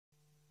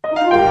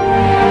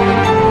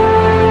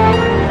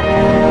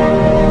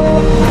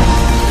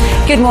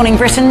Good morning,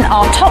 Britain.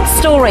 Our top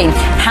story,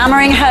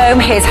 hammering home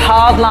his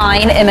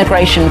hardline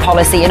immigration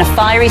policy in a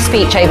fiery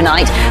speech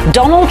overnight.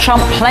 Donald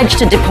Trump pledged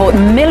to deport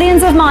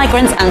millions of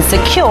migrants and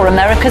secure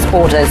America's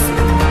borders.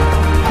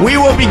 We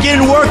will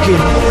begin working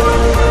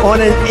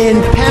on an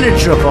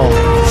impenetrable,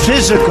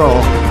 physical,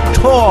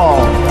 tall,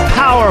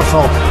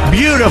 powerful,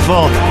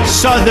 beautiful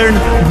southern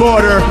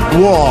border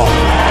wall.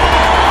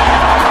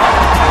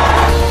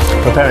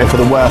 Preparing for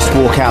the worst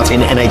walkout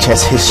in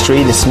NHS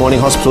history, this morning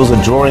hospitals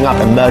are drawing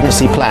up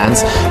emergency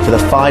plans for the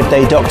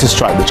 5-day doctor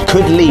strike, which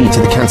could lead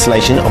to the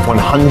cancellation of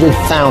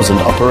 100,000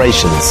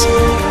 operations.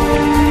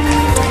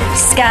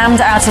 Scammed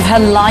out of her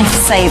life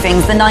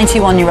savings, the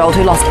 91-year-old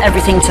who lost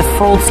everything to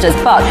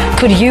fraudsters. But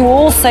could you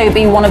also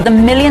be one of the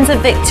millions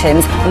of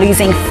victims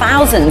losing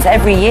thousands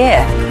every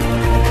year?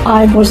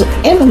 I was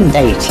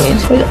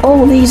inundated with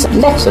all these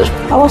letters.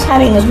 I was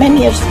having as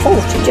many as 40,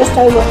 just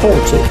over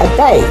 40 a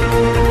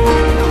day.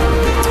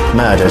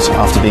 Murdered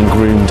after being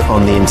groomed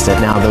on the internet.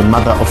 Now the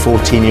mother of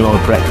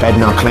 14-year-old Brett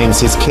Bednar claims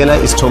his killer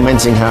is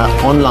tormenting her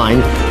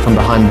online from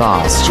behind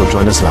bars. She'll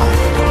join us live.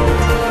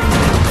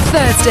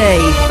 Thursday,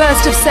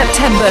 1st of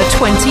September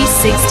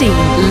 2016,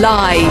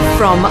 live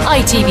from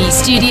ITV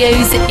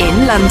Studios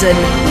in London.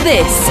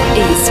 This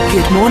is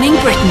Good Morning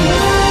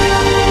Britain.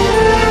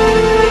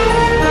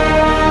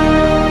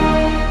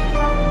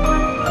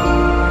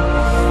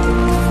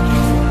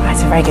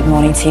 Very good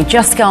morning to you.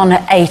 Just gone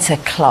 8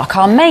 o'clock.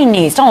 Our main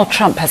news, Donald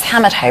Trump has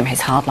hammered home his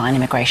hardline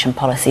immigration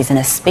policies in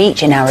a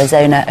speech in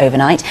Arizona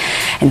overnight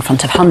in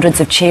front of hundreds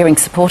of cheering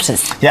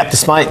supporters. Yep,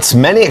 despite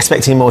many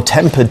expecting a more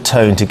tempered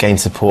tone to gain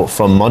support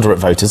from moderate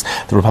voters,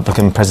 the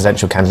Republican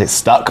presidential candidate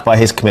stuck by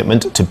his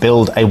commitment to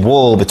build a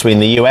wall between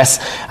the US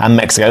and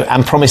Mexico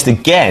and promised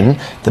again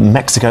that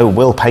Mexico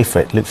will pay for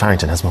it. Luke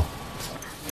Farrington has more.